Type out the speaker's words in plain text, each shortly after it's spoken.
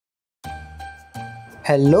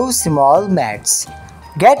Hello, small mats.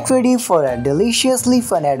 Get ready for a deliciously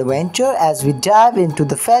fun adventure as we dive into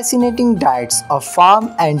the fascinating diets of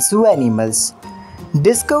farm and zoo animals.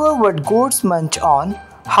 Discover what goats munch on,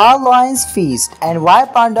 how lions feast, and why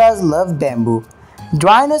pandas love bamboo.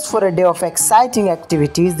 Join us for a day of exciting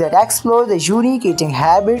activities that explore the unique eating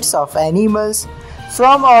habits of animals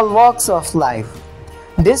from all walks of life.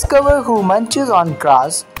 Discover who munches on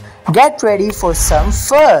grass. Get ready for some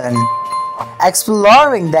fun!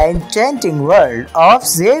 Exploring the enchanting world of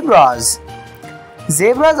zebras.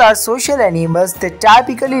 Zebras are social animals that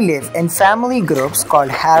typically live in family groups called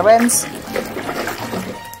harems.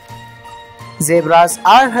 Zebras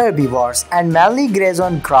are herbivores and mainly graze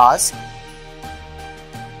on grass.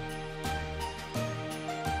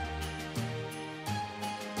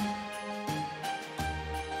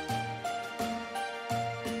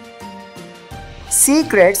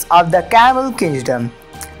 Secrets of the camel kingdom.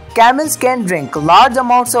 Camels can drink large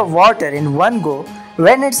amounts of water in one go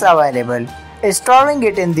when it's available, storing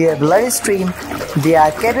it in their bloodstream. They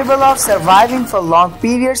are capable of surviving for long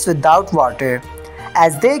periods without water,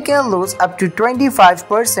 as they can lose up to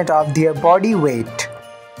 25% of their body weight.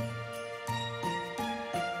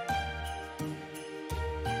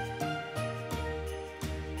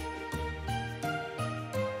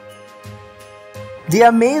 The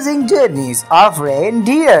amazing journeys of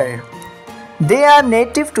reindeer. They are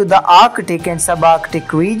native to the Arctic and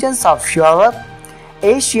subarctic regions of Europe,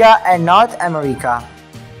 Asia and North America.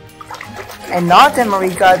 In North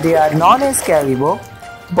America, they are known as caribou.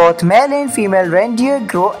 Both male and female reindeer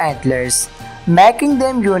grow antlers, making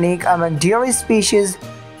them unique among deer species.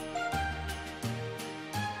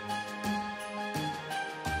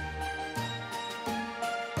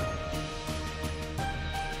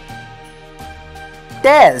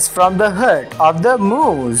 Tales from the herd of the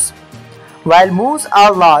moose. While moose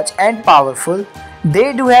are large and powerful,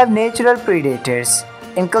 they do have natural predators,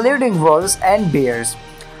 including wolves and bears.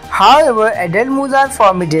 However, adult moose are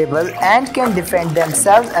formidable and can defend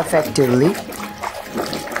themselves effectively.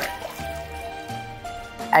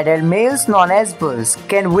 Adult males, known as bulls,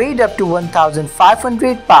 can weigh up to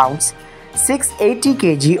 1,500 pounds, 680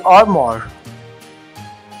 kg or more.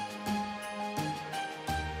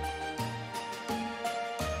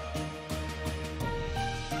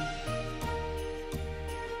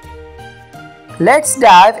 Let's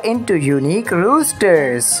dive into unique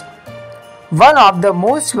roosters. One of the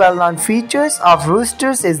most well-known features of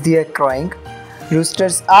roosters is their crowing.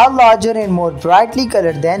 Roosters are larger and more brightly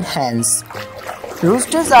colored than hens.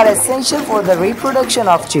 Roosters are essential for the reproduction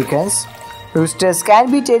of chickens. Roosters can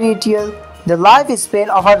be territorial. The lifespan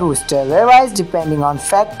of a rooster varies depending on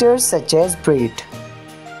factors such as breed.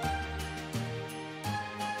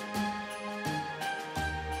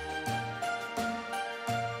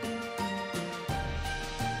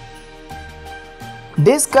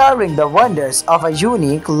 Discovering the wonders of a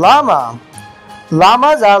unique llama.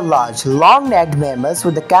 Llamas are large, long-necked mammals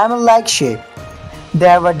with a camel-like shape. They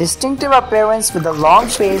have a distinctive appearance with a long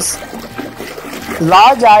face,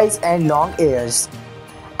 large eyes and long ears.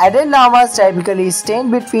 Adult llamas typically stand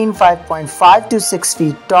between 5.5 to 6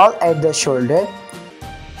 feet tall at the shoulder.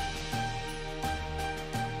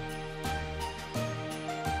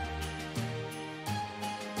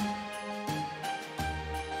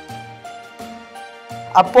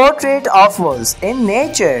 A portrait of wolves in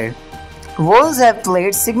nature. Wolves have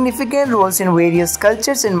played significant roles in various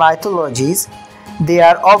cultures and mythologies. They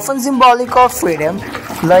are often symbolic of freedom,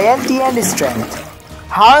 loyalty, and strength.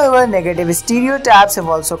 However, negative stereotypes have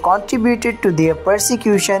also contributed to their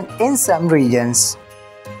persecution in some regions.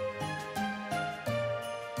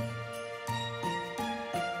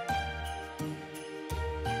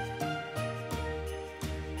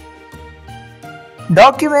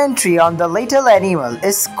 Documentary on the little animal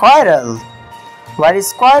is squirrel. While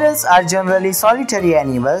squirrels are generally solitary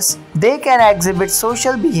animals, they can exhibit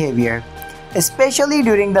social behavior, especially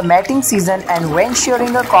during the mating season and when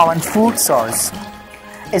sharing a common food source.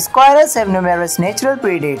 Squirrels have numerous natural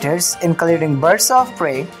predators, including birds of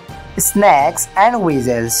prey, snakes, and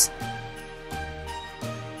weasels.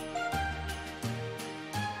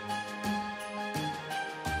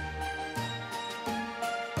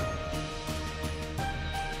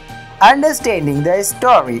 Understanding the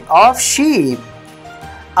story of sheep.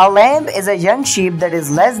 A lamb is a young sheep that is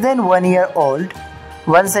less than 1 year old.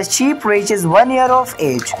 Once a sheep reaches 1 year of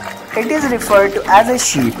age, it is referred to as a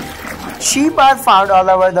sheep. Sheep are found all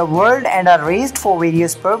over the world and are raised for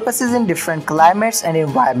various purposes in different climates and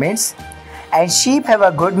environments, and sheep have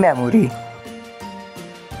a good memory.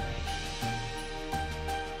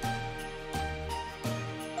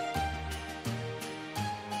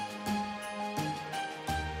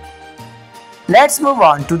 Let's move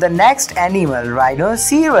on to the next animal,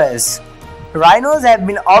 rhinoceros. Rhinos have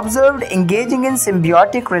been observed engaging in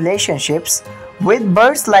symbiotic relationships with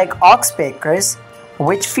birds like oxpeckers,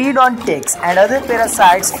 which feed on ticks and other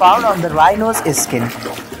parasites found on the rhino's skin.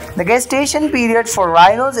 The gestation period for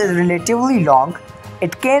rhinos is relatively long.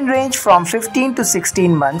 It can range from 15 to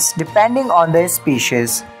 16 months depending on the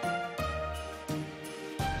species.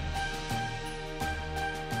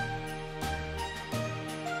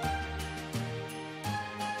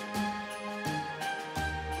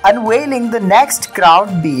 Unveiling the next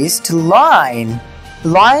crowned beast, lion.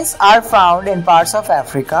 Lions are found in parts of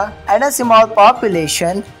Africa and a small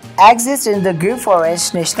population exists in the Gir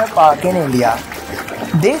Forest National Park in India.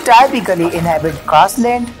 They typically inhabit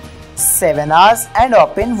grassland, savannas and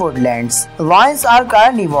open woodlands. Lions are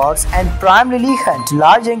carnivores and primarily hunt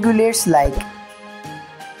large ungulates like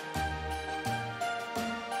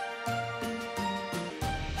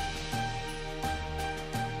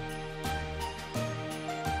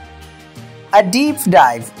a deep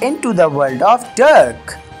dive into the world of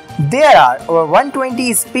duck. There are over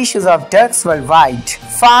 120 species of ducks worldwide,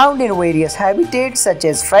 found in various habitats such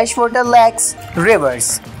as freshwater lakes,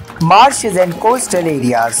 rivers, marshes and coastal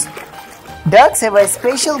areas. Ducks have a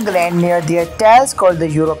special gland near their tails called the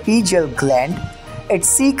uropygial gland. It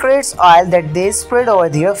secretes oil that they spread over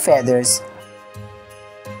their feathers.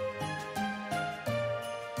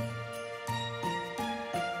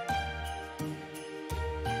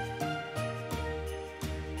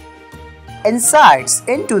 Insights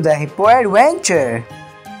into the hippo adventure.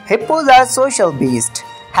 Hippos are social beasts,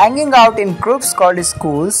 hanging out in groups called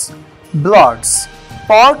schools, bloods,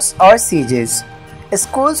 pods or sieges.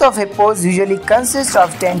 Schools of hippos usually consist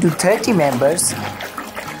of 10 to 30 members,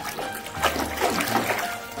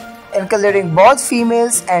 including both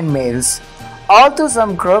females and males. Although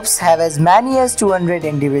some groups have as many as 200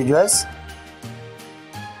 individuals,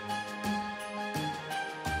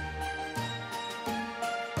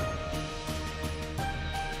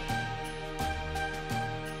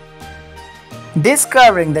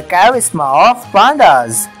 discovering the charisma of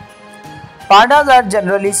pandas. Pandas are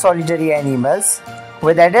generally solitary animals,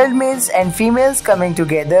 with adult males and females coming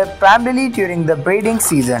together primarily during the breeding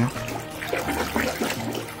season.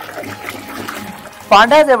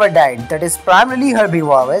 Pandas have a diet that is primarily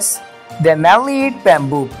herbivorous. They mainly eat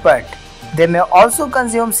bamboo, but they may also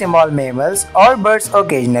consume small mammals or birds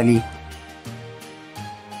occasionally.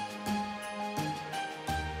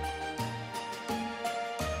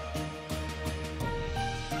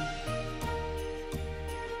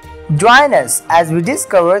 Join us as we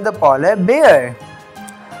discover the polar bear.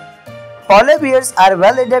 Polar bears are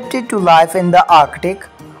well adapted to life in the Arctic,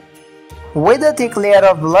 with a thick layer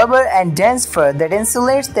of blubber and dense fur that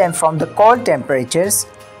insulates them from the cold temperatures.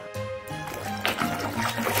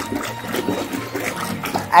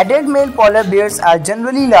 Adult male polar bears are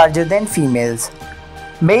generally larger than females.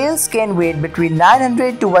 Males can weigh between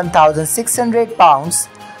 900 to 1,600 pounds,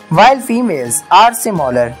 while females are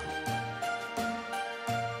smaller.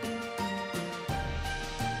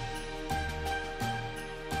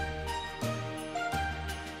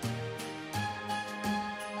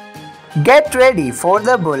 Get ready for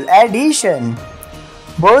the bull edition.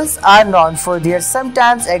 Bulls are known for their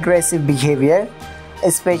sometimes aggressive behavior,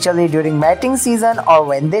 especially during mating season or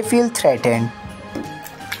when they feel threatened.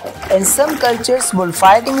 In some cultures,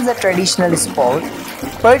 bullfighting is a traditional sport,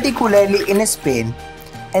 particularly in Spain.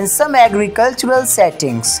 In some agricultural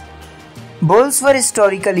settings, bulls were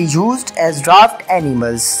historically used as draft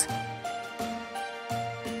animals.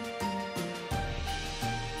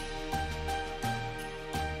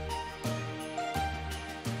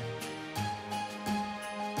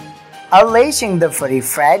 Unleashing the furry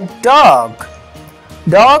fat dog.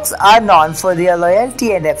 Dogs are known for their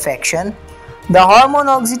loyalty and affection. The hormone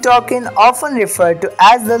oxytocin, often referred to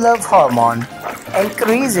as the love hormone,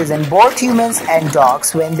 increases in both humans and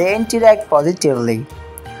dogs when they interact positively.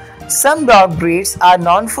 Some dog breeds are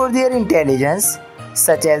known for their intelligence,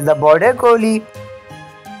 such as the Border Collie.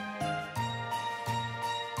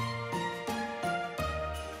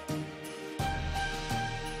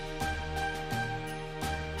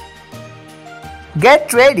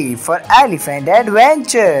 Get ready for elephant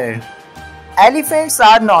adventure. Elephants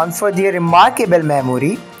are known for their remarkable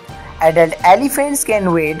memory. Adult elephants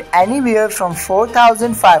can weigh anywhere from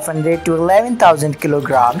 4,500 to 11,000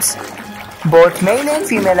 kilograms. Both male and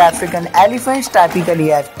female African elephants typically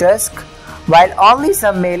have tusks, while only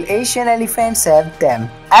some male Asian elephants have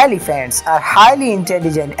them. Elephants are highly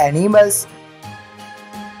intelligent animals.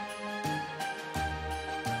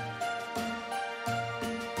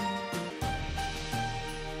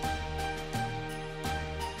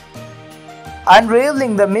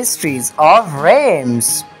 unraveling the mysteries of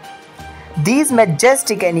rams. These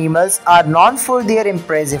majestic animals are known for their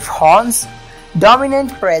impressive horns,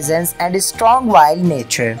 dominant presence, and strong wild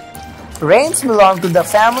nature. Rams belong to the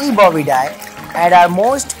family Bovidae and are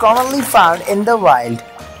most commonly found in the wild,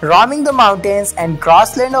 roaming the mountains and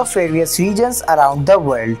grassland of various regions around the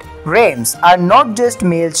world. Rams are not just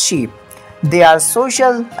male sheep. They are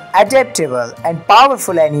social, adaptable, and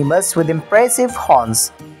powerful animals with impressive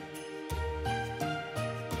horns.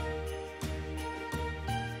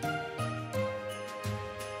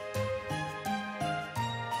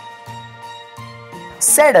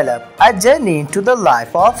 Saddle up, a journey into the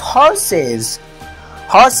life of horses.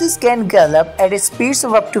 Horses can gallop at speeds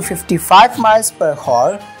of up to 55 miles per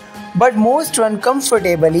hour, but most run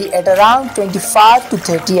comfortably at around 25 to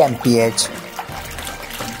 30 mph.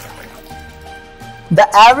 The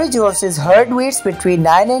average horse's herd weighs between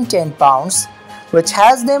 9 and 10 pounds, which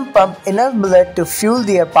has them pump enough blood to fuel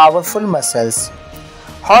their powerful muscles.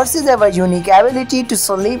 Horses have a unique ability to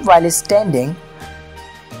sleep while standing.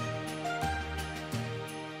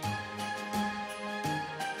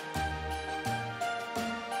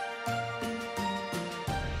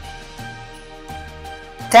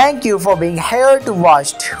 Thank you for being here to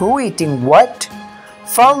watch Who Eating What?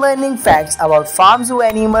 Fun learning facts about farm zoo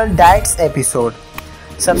animal diets episode.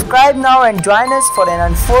 Subscribe now and join us for an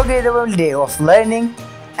unforgettable day of learning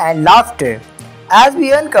and laughter as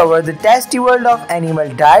we uncover the tasty world of animal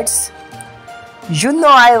diets. You know,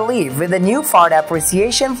 I live with a newfound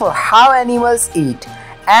appreciation for how animals eat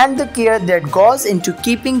and the care that goes into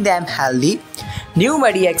keeping them healthy. New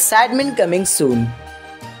muddy excitement coming soon.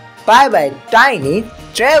 Bye bye, tiny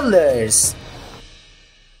travelers.